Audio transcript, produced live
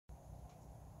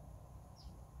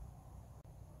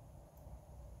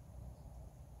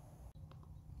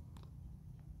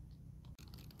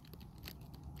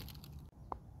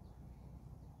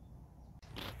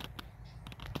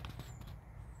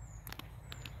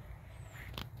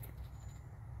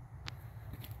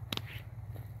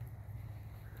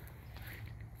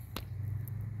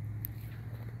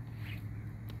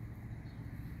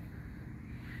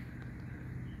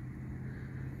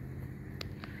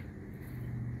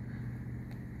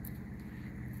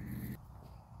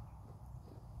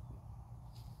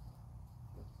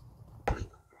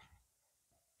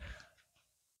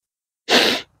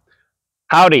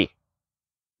Howdy,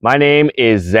 my name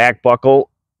is Zach Buckle.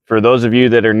 For those of you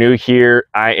that are new here,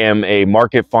 I am a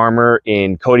market farmer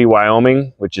in Cody,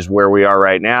 Wyoming, which is where we are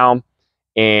right now.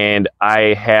 And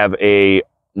I have a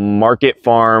market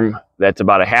farm that's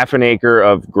about a half an acre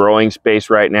of growing space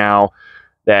right now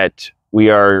that we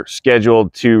are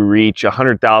scheduled to reach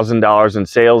 $100,000 in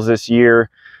sales this year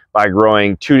by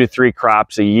growing 2 to 3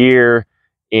 crops a year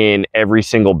in every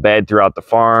single bed throughout the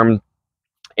farm.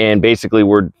 And basically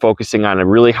we're focusing on a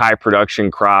really high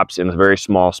production crops in a very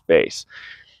small space.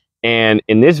 And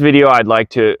in this video, I'd like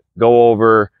to go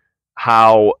over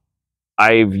how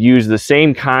I've used the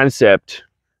same concept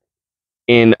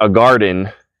in a garden.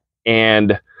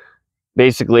 And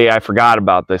basically I forgot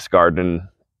about this garden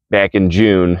back in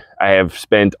June. I have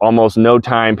spent almost no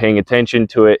time paying attention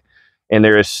to it, and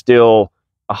there is still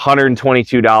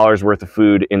 $122 worth of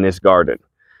food in this garden.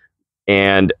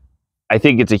 And I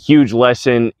think it's a huge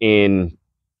lesson in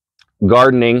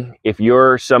gardening. If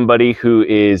you're somebody who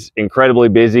is incredibly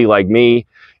busy like me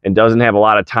and doesn't have a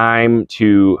lot of time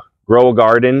to grow a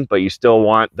garden, but you still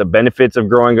want the benefits of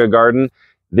growing a garden,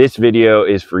 this video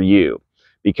is for you,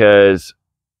 because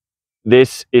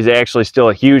this is actually still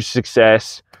a huge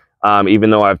success, even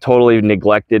though I've totally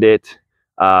neglected it.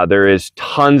 There is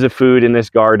tons of food in this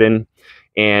garden,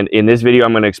 and in this video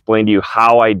I'm going to explain to you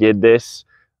how I did this,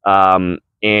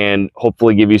 and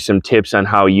hopefully give you some tips on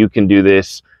how you can do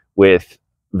this with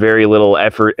very little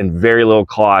effort and very little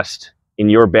cost in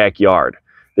your backyard.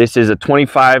 This is a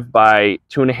 25 by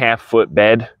 2.5 foot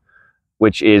bed,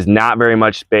 which is not very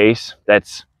much space.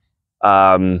 That's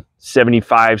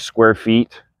 75 square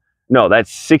feet. No,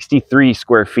 that's 63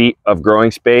 square feet of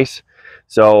growing space.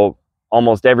 So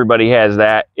almost everybody has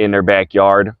that in their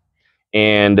backyard.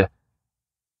 And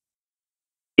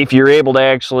if you're able to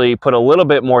actually put a little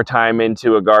bit more time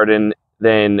into a garden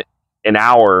than an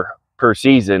hour per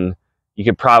season, you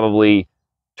could probably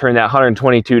turn that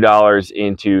 $122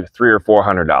 into $300 or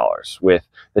 $400 with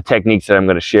the techniques that I'm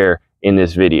going to share in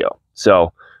this video.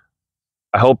 So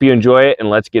I hope you enjoy it, and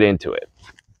let's get into it.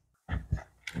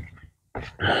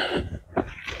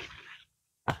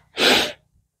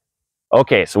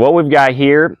 Okay, so what we've got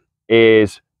here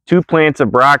is 2 plants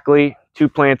of broccoli, 2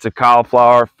 plants of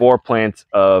cauliflower, 4 plants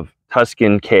of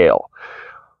Tuscan kale.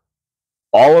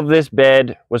 All of this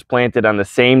bed was planted on the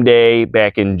same day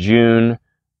back in June.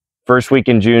 First week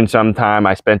in June sometime,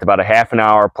 I spent about a half an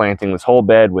hour planting this whole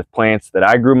bed with plants that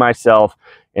I grew myself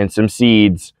and some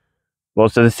seeds.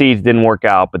 Most of the seeds didn't work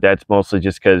out, but that's mostly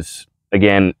just because,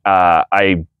 again,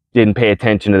 I didn't pay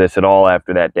attention to this at all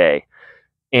after that day.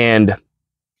 And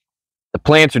the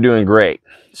plants are doing great.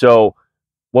 So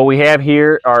what we have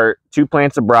here are 2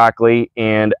 plants of broccoli,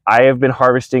 and I have been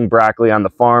harvesting broccoli on the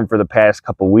farm for the past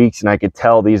couple weeks, and I could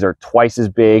tell these are twice as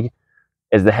big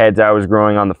as the heads I was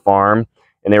growing on the farm,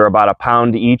 and they were about a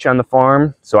pound each on the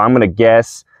farm. So I'm going to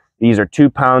guess these are 2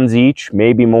 pounds each,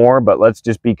 maybe more, but let's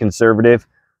just be conservative.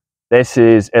 This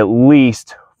is at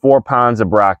least 4 pounds of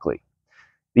broccoli.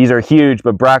 These are huge,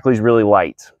 but broccoli is really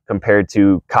light compared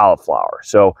to cauliflower.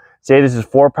 So say this is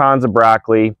 4 pounds of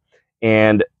broccoli,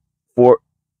 and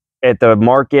at the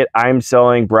market, I'm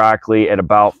selling broccoli at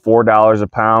about $4 a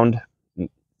pound.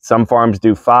 Some farms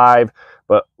do $5,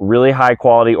 but really high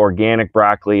quality organic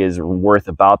broccoli is worth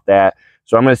about that.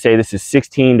 So I'm going to say this is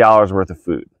 $16 worth of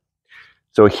food.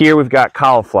 So here we've got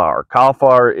cauliflower.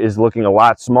 Cauliflower is looking a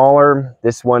lot smaller.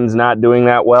 This one's not doing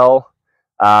that well.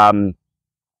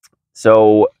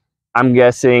 So I'm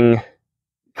guessing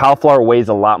cauliflower weighs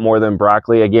a lot more than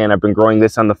broccoli. Again, I've been growing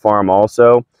this on the farm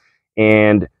also,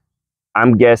 and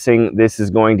I'm guessing this is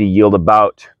going to yield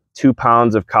about 2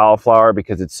 pounds of cauliflower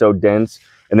because it's so dense.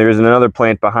 And there's another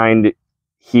plant behind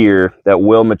here that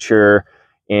will mature,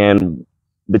 and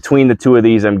between the 2 of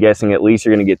these, I'm guessing at least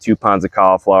you're going to get 2 pounds of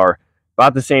cauliflower.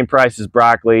 About the same price as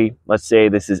broccoli. Let's say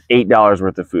this is $8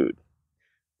 worth of food.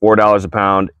 $4 a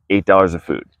pound, $8 of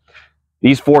food.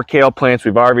 These 4 kale plants,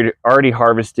 we've already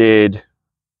harvested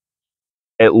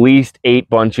at least 8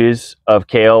 bunches of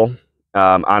kale.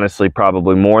 Honestly,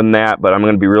 probably more than that, but I'm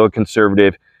going to be real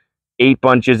conservative. 8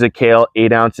 bunches of kale,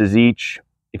 8 ounces each.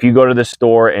 If you go to the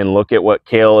store and look at what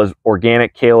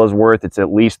organic kale is worth, it's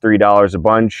at least $3 a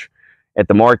bunch. At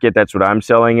the market, that's what I'm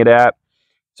selling it at.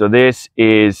 So this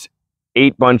is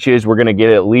 8 bunches. We're going to get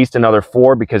at least another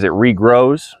 4 because it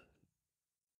regrows.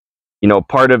 You know,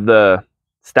 part of the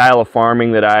style of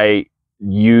farming that I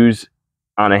use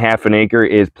on a half an acre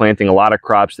is planting a lot of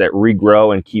crops that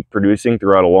regrow and keep producing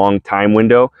throughout a long time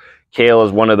window. Kale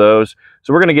is one of those.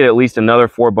 So we're going to get at least another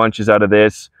 4 bunches out of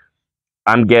this.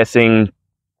 I'm guessing,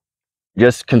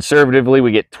 just conservatively,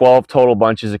 we get 12 total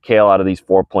bunches of kale out of these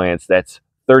 4 plants. That's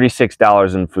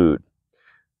 $36 in food.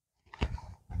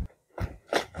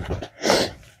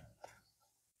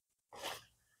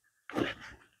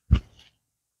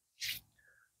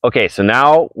 Okay, so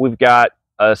now we've got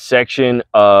a section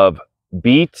of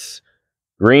beets,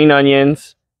 green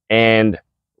onions, and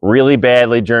really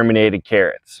badly germinated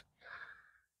carrots.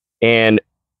 And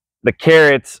the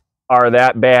carrots are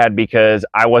that bad because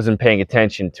I wasn't paying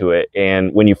attention to it.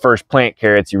 And when you first plant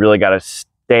carrots, you really got to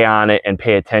stay on it and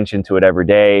pay attention to it every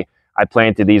day. I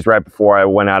planted these right before I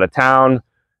went out of town.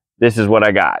 This is what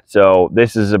I got. So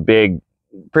this is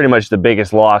pretty much the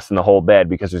biggest loss in the whole bed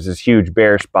because there's this huge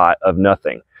bare spot of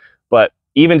nothing. But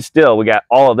even still, we got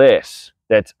all of this.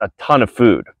 That's a ton of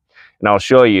food. And I'll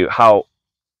show you how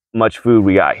much food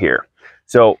we got here.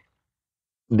 So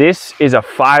this is a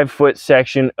 5-foot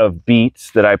section of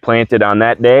beets that I planted on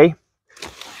that day.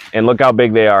 And look how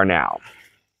big they are now.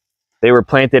 They were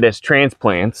planted as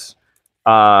transplants.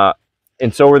 And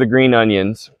so were the green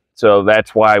onions. So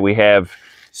that's why we have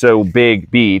so big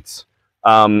beets.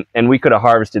 And we could have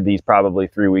harvested these probably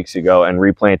 3 weeks ago and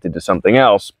replanted to something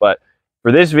else. But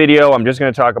for this video, I'm just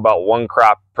going to talk about one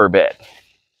crop per bed.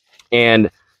 And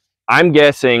I'm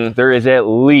guessing there is at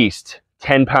least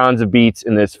 10 pounds of beets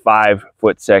in this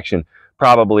 5-foot section,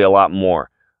 probably a lot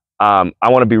more. I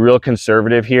want to be real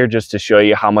conservative here just to show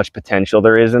you how much potential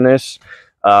there is in this,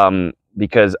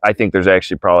 because I think there's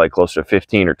actually probably closer to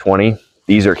 15 or 20.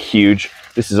 These are huge.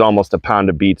 This is almost a pound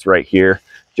of beets right here,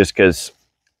 just because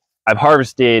I've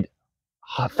harvested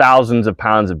thousands of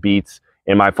pounds of beets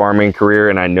in my farming career,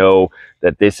 and I know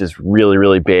that this is really,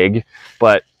 really big.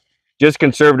 But just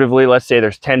conservatively, let's say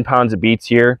there's 10 pounds of beets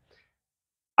here.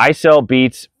 I sell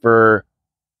beets for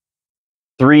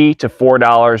 $3 to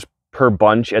 $4 per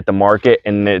bunch at the market,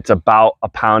 and it's about a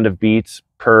pound of beets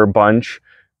per bunch.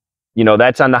 You know,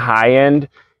 that's on the high end.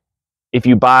 If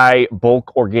you buy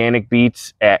bulk organic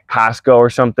beets at Costco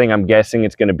or something, I'm guessing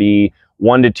it's going to be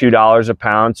 $1 to $2 a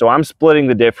pound. So I'm splitting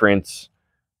the difference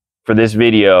for this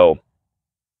video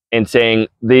and saying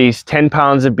these 10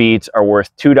 pounds of beets are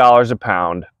worth $2 a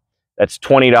pound. That's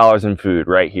 $20 in food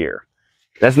right here.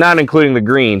 That's not including the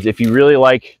greens. If you really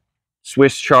like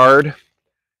Swiss chard,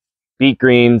 beet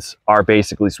greens are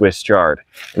basically Swiss chard.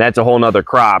 And that's a whole nother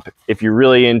crop. If you're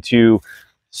really into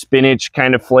spinach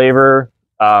kind of flavor,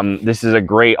 this is a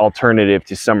great alternative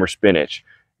to summer spinach.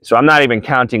 So I'm not even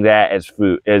counting that as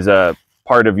food, as a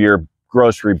part of your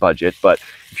grocery budget. But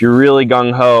if you're really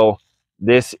gung-ho,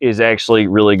 this is actually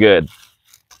really good.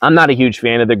 I'm not a huge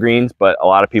fan of the greens, but a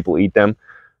lot of people eat them.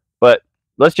 But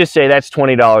let's just say that's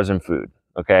 $20 in food,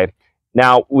 okay?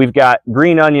 Now, we've got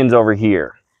green onions over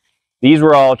here. These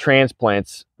were all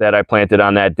transplants that I planted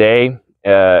on that day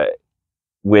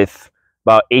with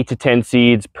about 8 to 10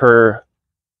 seeds per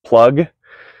plug.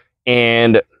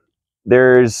 And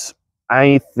there's,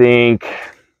 I think,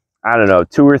 I don't know,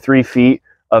 2 or 3 feet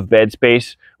of bed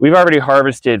space. We've already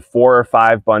harvested 4 or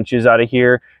 5 bunches out of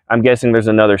here. I'm guessing there's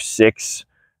another 6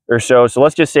 or so. So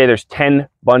let's just say there's 10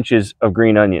 bunches of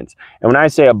green onions. And when I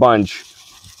say a bunch,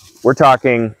 we're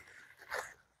talking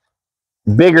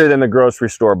bigger than the grocery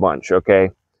store bunch,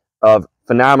 okay, of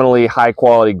phenomenally high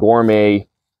quality gourmet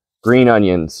green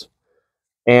onions.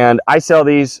 And I sell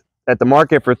these at the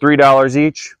market for $3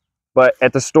 each, but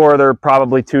at the store they're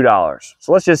probably $2.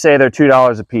 So let's just say they're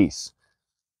 $2 a piece.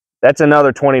 That's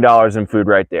another $20 in food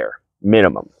right there,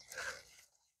 minimum.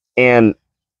 And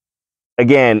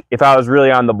again, if I was really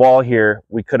on the ball here,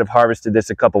 we could have harvested this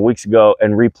a couple weeks ago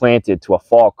and replanted to a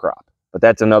fall crop, but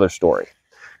that's another story.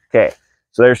 Okay,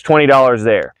 so there's $20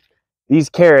 there. These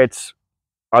carrots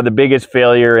are the biggest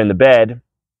failure in the bed,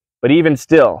 but even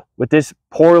still, with this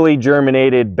poorly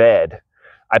germinated bed,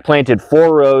 I planted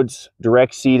 4 rows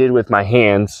direct seeded with my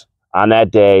hands on that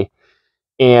day,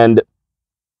 and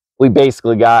we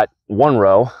basically got 1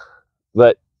 row,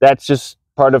 but that's just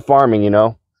part of farming, you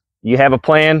know. You have a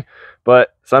plan,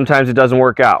 but sometimes it doesn't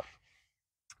work out.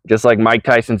 Just like Mike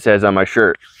Tyson says on my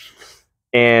shirt.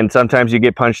 And sometimes you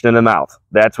get punched in the mouth.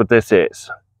 That's what this is.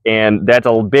 And that's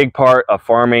a big part of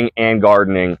farming and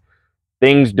gardening.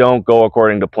 Things don't go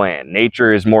according to plan.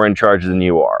 Nature is more in charge than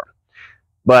you are.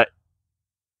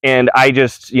 And I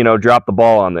just, you know, dropped the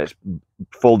ball on this,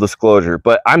 full disclosure.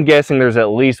 But I'm guessing there's at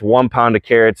least 1 pound of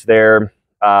carrots there.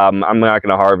 I'm not going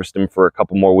to harvest them for a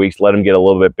couple more weeks, let them get a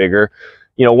little bit bigger.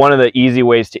 You know, one of the easy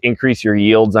ways to increase your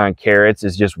yields on carrots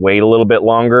is just wait a little bit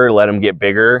longer, let them get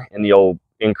bigger, and you'll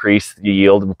increase the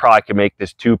yield. We probably could make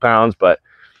this 2 pounds, but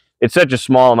it's such a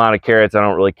small amount of carrots, I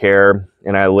don't really care.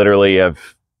 And I literally have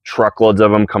truckloads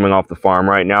of them coming off the farm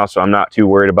right now, so I'm not too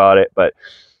worried about it. But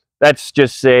let's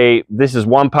just say this is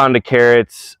 1 pound of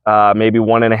carrots, maybe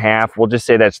 1.5. We'll just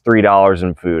say that's $3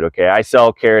 in food, okay? I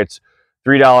sell carrots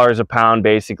 $3 a pound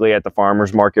basically at the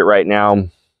farmer's market right now.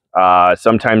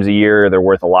 Sometimes a year they're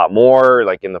worth a lot more,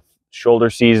 like in the shoulder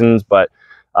seasons, but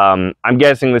I'm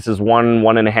guessing this is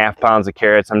 1.5 pounds of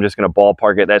carrots. I'm just going to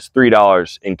ballpark it. That's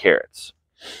 $3 in carrots.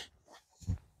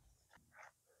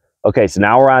 Okay, so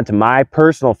now we're on to my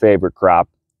personal favorite crop,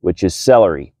 which is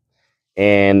celery.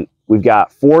 And we've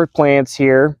got 4 plants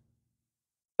here.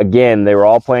 Again, they were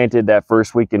all planted that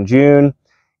first week in June,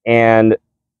 and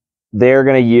they're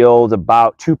going to yield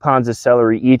about 2 pounds of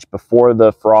celery each before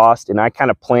the frost. And I kind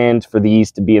of planned for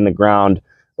these to be in the ground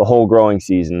the whole growing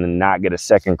season and not get a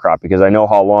second crop, because I know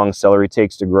how long celery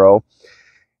takes to grow.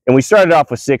 And we started off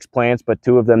with 6 plants, but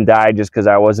 2 of them died just because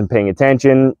I wasn't paying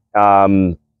attention.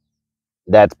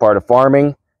 That's part of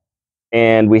farming.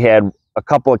 And we had a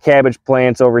couple of cabbage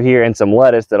plants over here and some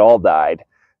lettuce that all died.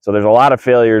 So there's a lot of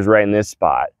failures right in this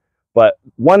spot. But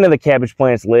one of the cabbage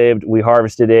plants lived. We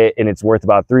harvested it, and it's worth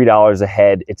about $3 a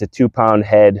head. It's a 2-pound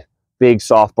head, big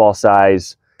softball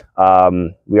size.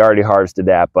 We already harvested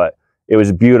that, but it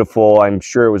was beautiful. I'm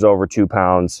sure it was over 2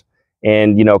 pounds.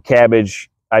 And, you know, cabbage,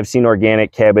 I've seen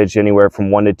organic cabbage anywhere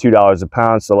from $1 to $2 a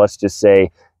pound. So let's just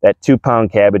say that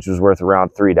 2-pound cabbage was worth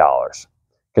around $3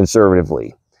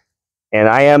 conservatively. And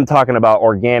I am talking about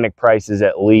organic prices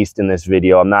at least in this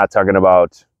video. I'm not talking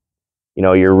about, you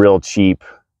know, your real cheap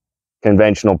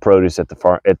conventional produce at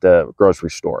the grocery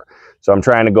store. So I'm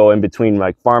trying to go in between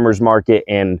like farmer's market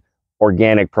and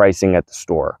organic pricing at the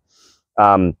store.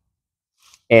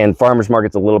 And farmer's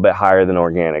market's a little bit higher than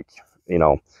organic, you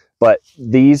know. But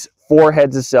these 4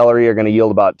 heads of celery are going to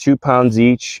yield about 2 pounds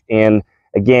each. And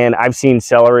again, I've seen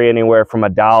celery anywhere from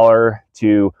 $1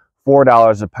 to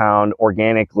 $4 a pound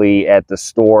organically at the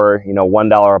store, you know,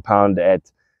 $1 a pound at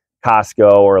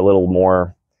Costco or a little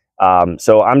more.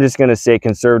 So I'm just going to say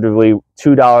conservatively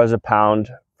 $2 a pound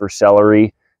for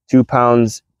celery. 2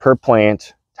 pounds per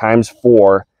plant times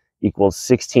 4 equals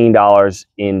 $16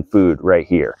 in food right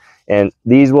here. And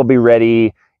these will be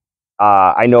ready.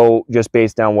 I know just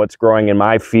based on what's growing in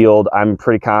my field, I'm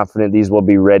pretty confident these will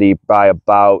be ready by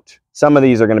about, some of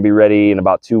these are going to be ready in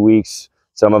about 2 weeks.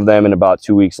 Some of them in about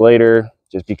 2 weeks later,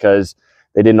 just because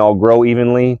they didn't all grow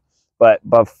evenly. But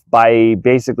by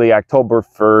basically October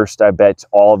 1st, I bet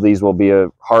all of these will be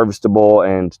harvestable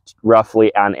and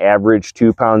roughly on average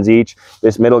 2 pounds each.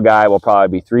 This middle guy will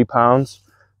probably be 3 pounds,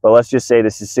 but let's just say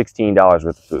this is $16 worth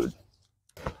of food.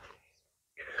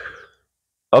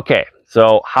 Okay,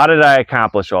 so how did I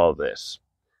accomplish all of this?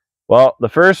 Well, the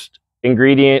first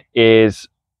ingredient is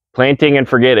planting and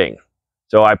forgetting.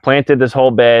 So I planted this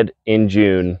whole bed in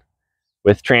June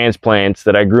with transplants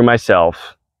that I grew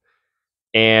myself,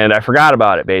 and I forgot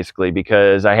about it basically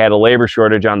because I had a labor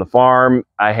shortage on the farm.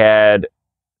 I had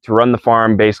to run the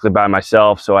farm basically by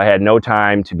myself, so I had no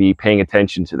time to be paying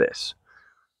attention to this.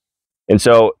 And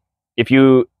so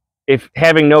if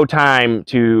having no time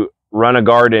to run a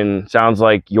garden sounds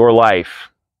like your life,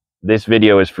 this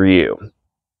video is for you.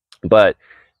 But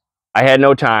I had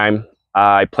no time.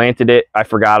 I planted it, I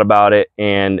forgot about it,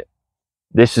 and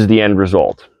this is the end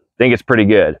result. I think it's pretty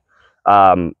good,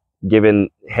 given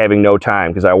having no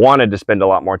time, because I wanted to spend a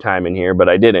lot more time in here, but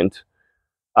I didn't.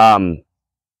 So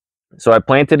I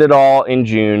planted it all in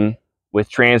June with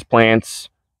transplants.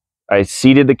 I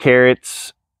seeded the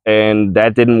carrots, and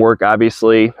that didn't work,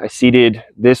 obviously. I seeded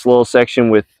this little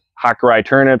section with Hakurai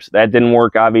turnips. That didn't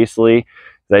work, obviously.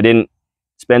 I didn't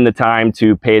spend the time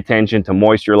to pay attention to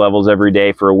moisture levels every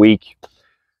day for a week.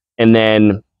 And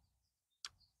then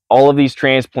all of these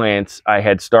transplants I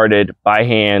had started by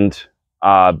hand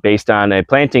based on a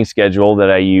planting schedule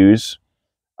that I use.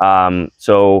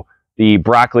 So the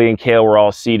broccoli and kale were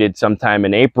all seeded sometime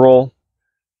in April.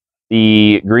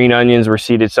 The green onions were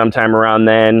seeded sometime around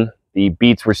then. The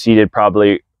beets were seeded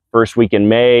probably first week in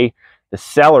May. The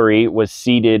celery was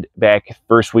seeded back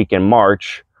first week in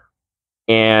March.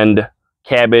 And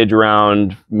cabbage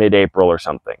around mid-April or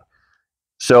something.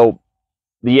 So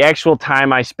the actual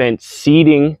time I spent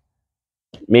seeding,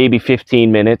 maybe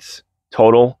 15 minutes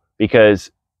total,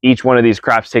 because each one of these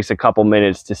crops takes a couple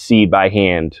minutes to seed by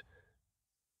hand.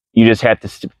 You just have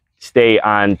to stay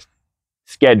on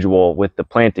schedule with the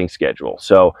planting schedule.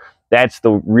 So that's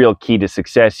the real key to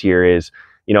success here is,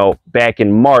 you know, back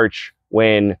in March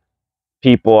when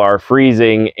people are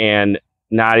freezing and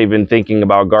not even thinking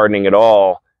about gardening at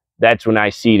all, that's when I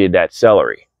seeded that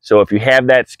celery. So if you have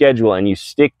that schedule and you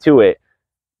stick to it,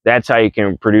 that's how you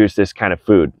can produce this kind of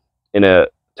food in a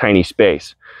tiny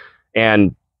space.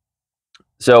 And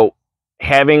so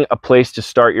having a place to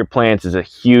start your plants is a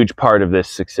huge part of this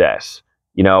success.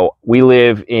 You know, we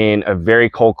live in a very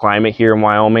cold climate here in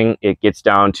Wyoming. It gets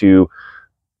down to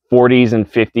 40s and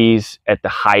 50s at the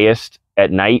highest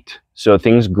at night, so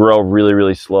things grow really,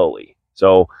 really slowly.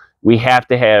 So we have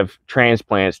to have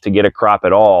transplants to get a crop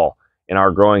at all in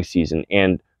our growing season.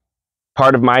 And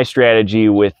part of my strategy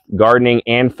with gardening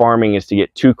and farming is to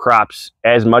get 2 crops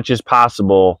as much as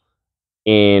possible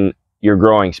in your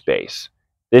growing space.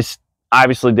 This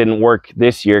obviously didn't work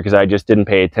this year because I just didn't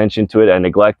pay attention to it. I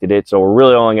neglected it. So we're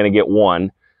really only going to get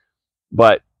 1.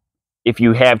 But if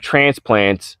you have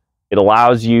transplants, it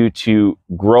allows you to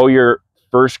grow your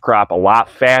first crop a lot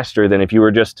faster than if you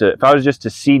were just to, if I was just to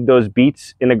seed those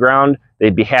beets in the ground,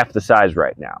 they'd be half the size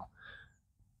right now.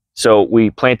 So we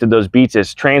planted those beets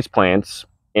as transplants,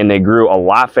 and they grew a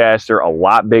lot faster, a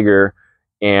lot bigger,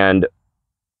 and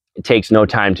it takes no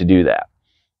time to do that.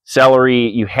 Celery,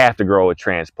 you have to grow with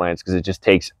transplants because it just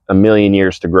takes a million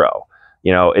years to grow.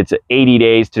 You know, it's 80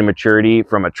 days to maturity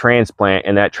from a transplant,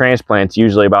 and that transplant's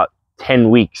usually about 10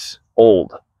 weeks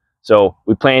old. So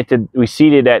we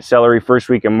seeded that celery first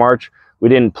week in March. We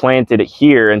didn't plant it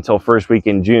here until first week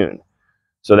in June.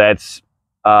 So that's,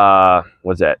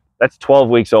 what's that? That's 12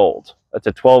 weeks old. That's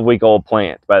a 12-week-old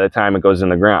plant by the time it goes in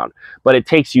the ground. But it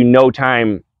takes you no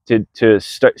time to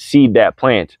seed that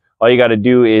plant. All you got to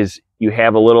do is you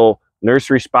have a little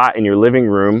nursery spot in your living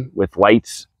room with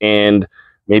lights and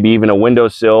maybe even a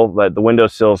windowsill. But the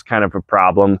windowsill is kind of a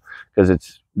problem because it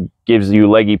gives you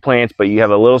leggy plants. But you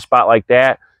have a little spot like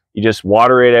that. You just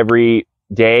water it every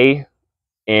day,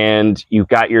 and you've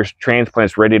got your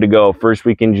transplants ready to go first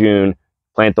week in June.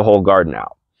 Plant the whole garden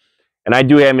out. And I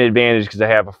do have an advantage because I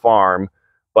have a farm,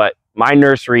 but my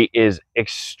nursery is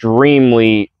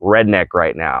extremely redneck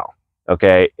right now.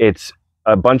 Okay, it's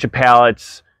a bunch of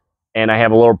pallets, and I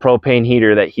have a little propane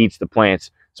heater that heats the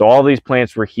plants. So all these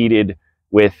plants were heated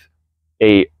with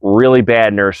a really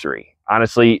bad nursery.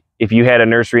 Honestly, if you had a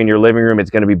nursery in your living room, it's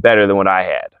going to be better than what I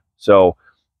had. So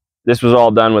this was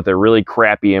all done with a really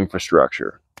crappy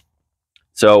infrastructure.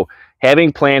 So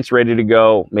having plants ready to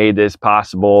go made this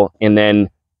possible, and then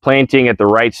planting at the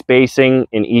right spacing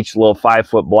in each little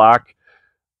 5-foot block.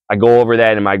 I go over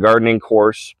that in my gardening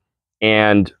course,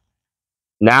 and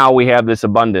now we have this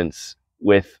abundance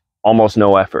with almost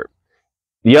no effort.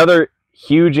 The other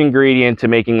huge ingredient to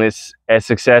making this as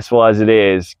successful as it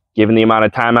is, given the amount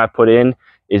of time I put in,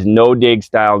 is no-dig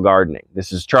style gardening.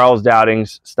 This is Charles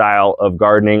Dowding's style of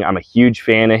gardening. I'm a huge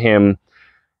fan of him,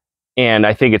 and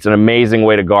I think it's an amazing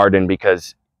way to garden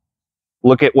because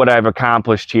look at what I've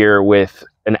accomplished here with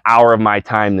an hour of my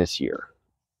time this year.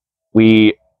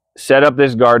 We set up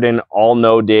this garden all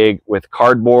no-dig with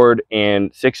cardboard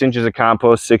and 6 inches of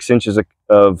compost, 6 inches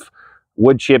of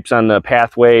wood chips on the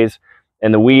pathways,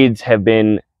 and the weeds have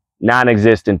been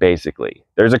non-existent basically.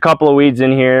 There's a couple of weeds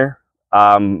in here,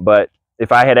 but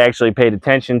if I had actually paid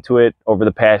attention to it over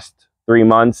the past 3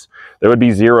 months, there would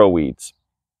be 0 weeds.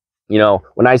 You know,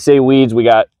 when I say weeds, we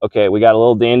got a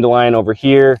little dandelion over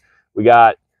here. We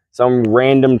got some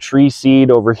random tree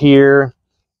seed over here.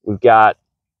 We've got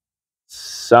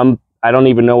some, I don't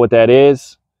even know what that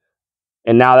is.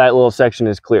 And now that little section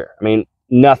is clear. I mean,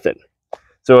 nothing.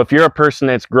 So if you're a person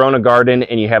that's grown a garden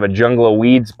and you have a jungle of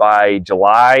weeds by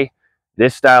July,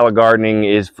 this style of gardening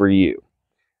is for you.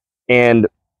 And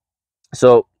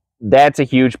so that's a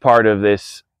huge part of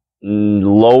this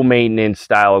low maintenance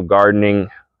style of gardening,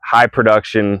 high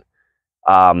production.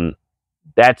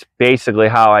 That's basically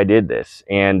how I did this.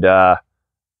 And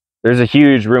there's a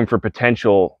huge room for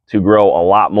potential to grow a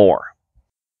lot more.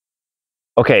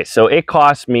 Okay, so it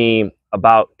cost me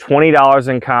about $20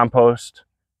 in compost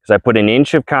because I put an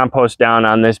inch of compost down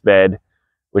on this bed,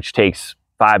 which takes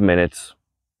 5 minutes.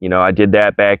 You know, I did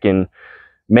that back in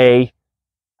May.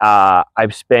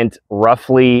 I've spent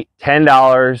roughly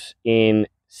 $10 in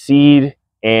seed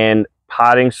and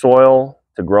potting soil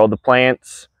to grow the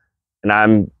plants, and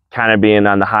I'm kind of being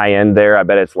on the high end there. I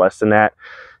bet it's less than that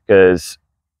because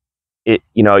I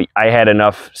had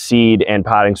enough seed and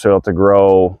potting soil to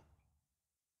grow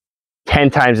 10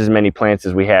 times as many plants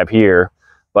as we have here,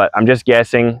 but I'm just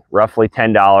guessing roughly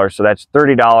 $10. So that's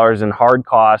 $30 in hard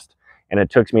cost, and it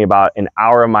took me about an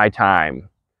hour of my time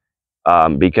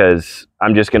because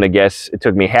I'm just going to guess it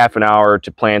took me half an hour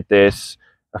to plant this,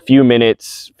 a few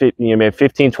minutes,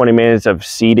 15, 20 minutes of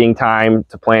seeding time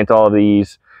to plant all of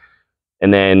these.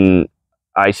 And then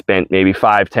I spent maybe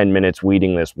 5-10 minutes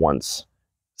weeding this once.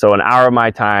 So an hour of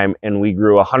my time, and we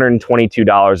grew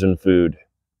 $122 in food.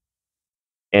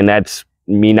 And that's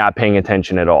me not paying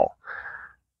attention at all.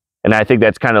 And I think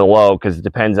that's kind of low because it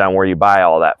depends on where you buy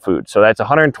all that food. So that's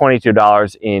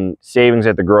 $122 in savings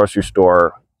at the grocery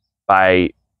store by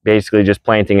basically just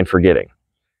planting and forgetting.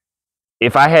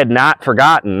 If I had not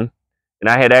forgotten, and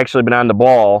I had actually been on the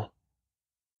ball,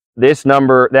 this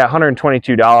number, that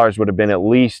 $122 would have been at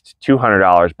least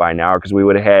 $200 by now, because we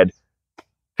would have had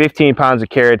 15 pounds of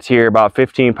carrots here, about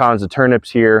 15 pounds of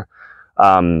turnips here.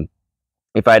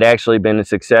 If I'd actually been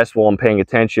successful in paying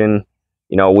attention,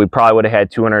 you know, we probably would have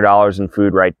had $200 in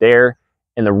food right there.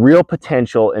 And the real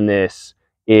potential in this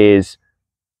is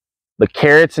the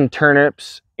carrots and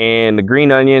turnips and the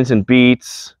green onions and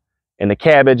beets and the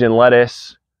cabbage and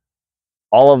lettuce.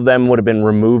 All of them would have been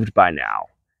removed by now,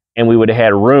 and we would have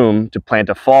had room to plant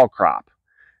a fall crop.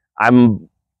 I'm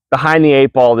behind the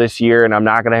 8 ball this year, and I'm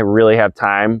not going to really have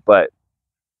time, but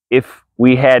if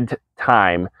we had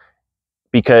time,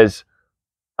 because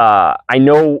I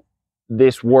know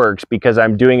this works because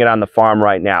I'm doing it on the farm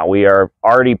right now. We are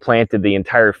already planted the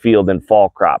entire field in fall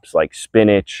crops like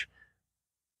spinach,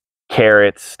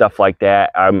 carrots, stuff like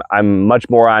that. I'm much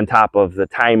more on top of the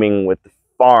timing with the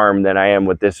farm than I am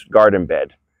with this garden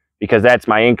bed, because that's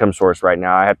my income source right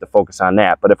now. I have to focus on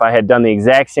that. But if I had done the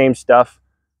exact same stuff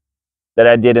that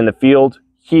I did in the field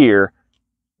here,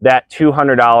 that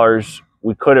 $200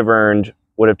 we could have earned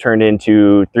would have turned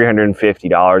into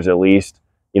 $350 at least.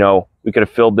 You know, we could have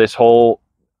filled this whole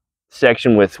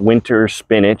section with winter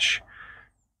spinach.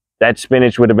 That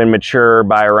spinach would have been mature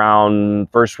by around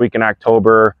first week in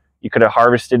October. You could have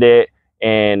harvested it,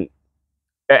 and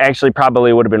actually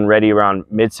probably would have been ready around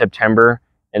mid-September,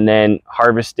 and then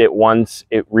harvest it once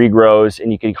it regrows,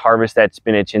 and you could harvest that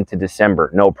spinach into December,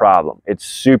 no problem. It's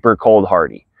super cold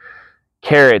hardy.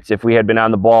 Carrots, if we had been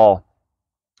on the ball,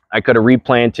 I could have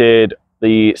replanted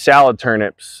the salad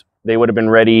turnips. They would have been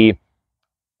ready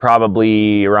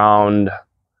probably around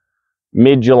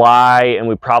mid-July, and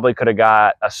we probably could have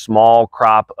got a small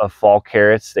crop of fall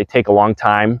carrots. They take a long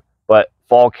time, but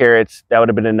fall carrots, that would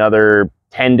have been another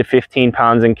 10 to 15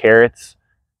 pounds in carrots.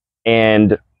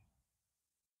 And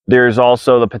there's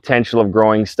also the potential of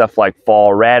growing stuff like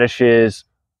fall radishes,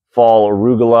 fall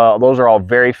arugula. Those are all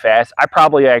very fast. I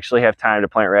probably actually have time to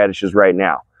plant radishes right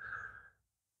now.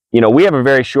 You know, we have a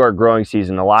very short growing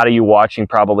season. A lot of you watching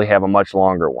probably have a much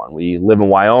longer one. We live in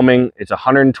Wyoming. It's a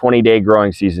 120-day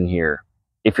growing season here,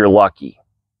 if you're lucky.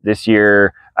 This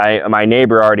year, my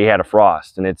neighbor already had a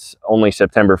frost, and it's only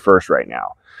September 1st right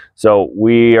now. So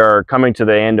we are coming to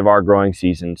the end of our growing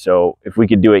season. So if we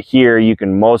could do it here, you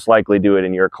can most likely do it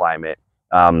in your climate.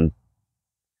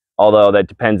 Although that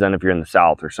depends on if you're in the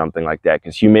south or something like that,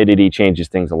 because humidity changes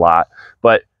things a lot.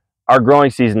 But our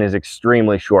growing season is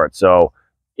extremely short. So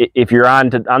if you're on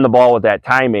the ball with that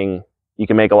timing, you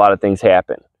can make a lot of things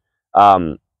happen.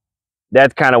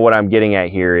 That's kind of what I'm getting at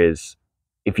here is,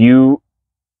 if you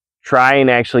try and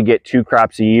actually get 2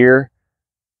 crops a year,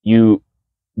 you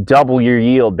double your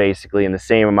yield basically in the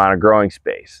same amount of growing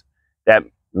space. That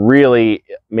really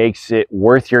makes it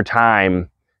worth your time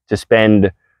to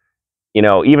spend, you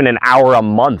know, even an hour a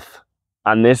month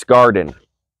on this garden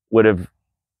would have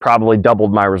probably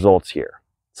doubled my results here.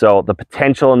 So the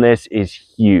potential in this is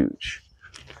huge.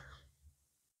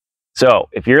 So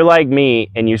if you're like me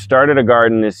and you started a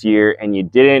garden this year and you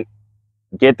didn't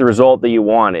get the result that you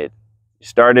wanted, you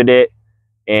started it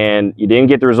and you didn't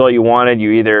get the result you wanted,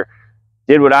 you either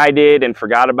did what I did and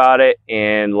forgot about it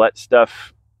and let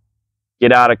stuff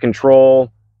get out of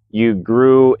control, you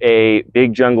grew a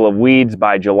big jungle of weeds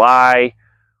by July,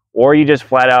 or you just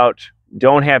flat out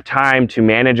don't have time to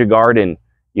manage a garden.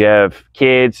 You have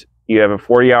kids, you have a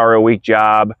 40-hour-a-week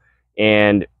job,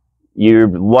 and you're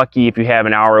lucky if you have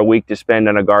an hour a week to spend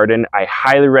on a garden. I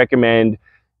highly recommend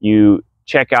you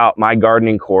check out my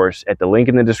gardening course at the link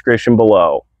in the description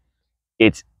below.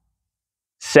 It's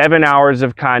 7 hours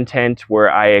of content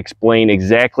where I explain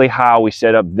exactly how we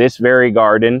set up this very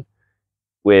garden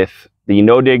with the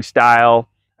no-dig style.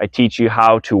 I teach you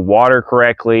how to water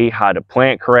correctly, how to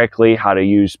plant correctly, how to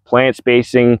use plant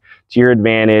spacing to your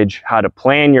advantage, how to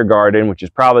plan your garden, which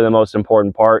is probably the most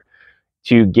important part,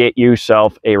 to get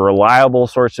yourself a reliable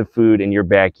source of food in your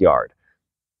backyard.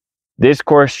 This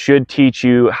course should teach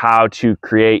you how to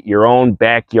create your own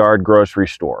backyard grocery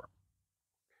store.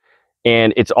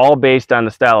 And it's all based on the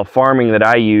style of farming that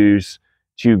I use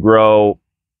to grow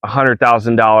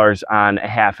 $100,000 on a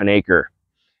half an acre,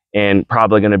 and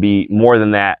probably going to be more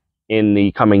than that in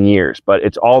the coming years. But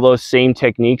it's all those same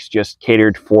techniques, just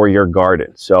catered for your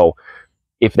garden. So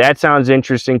if that sounds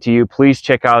interesting to you, please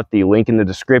check out the link in the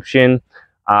description.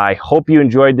 I hope you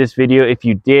enjoyed this video. If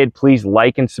you did, please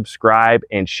like and subscribe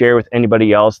and share with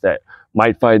anybody else that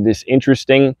might find this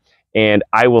interesting. And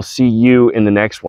I will see you in the next one.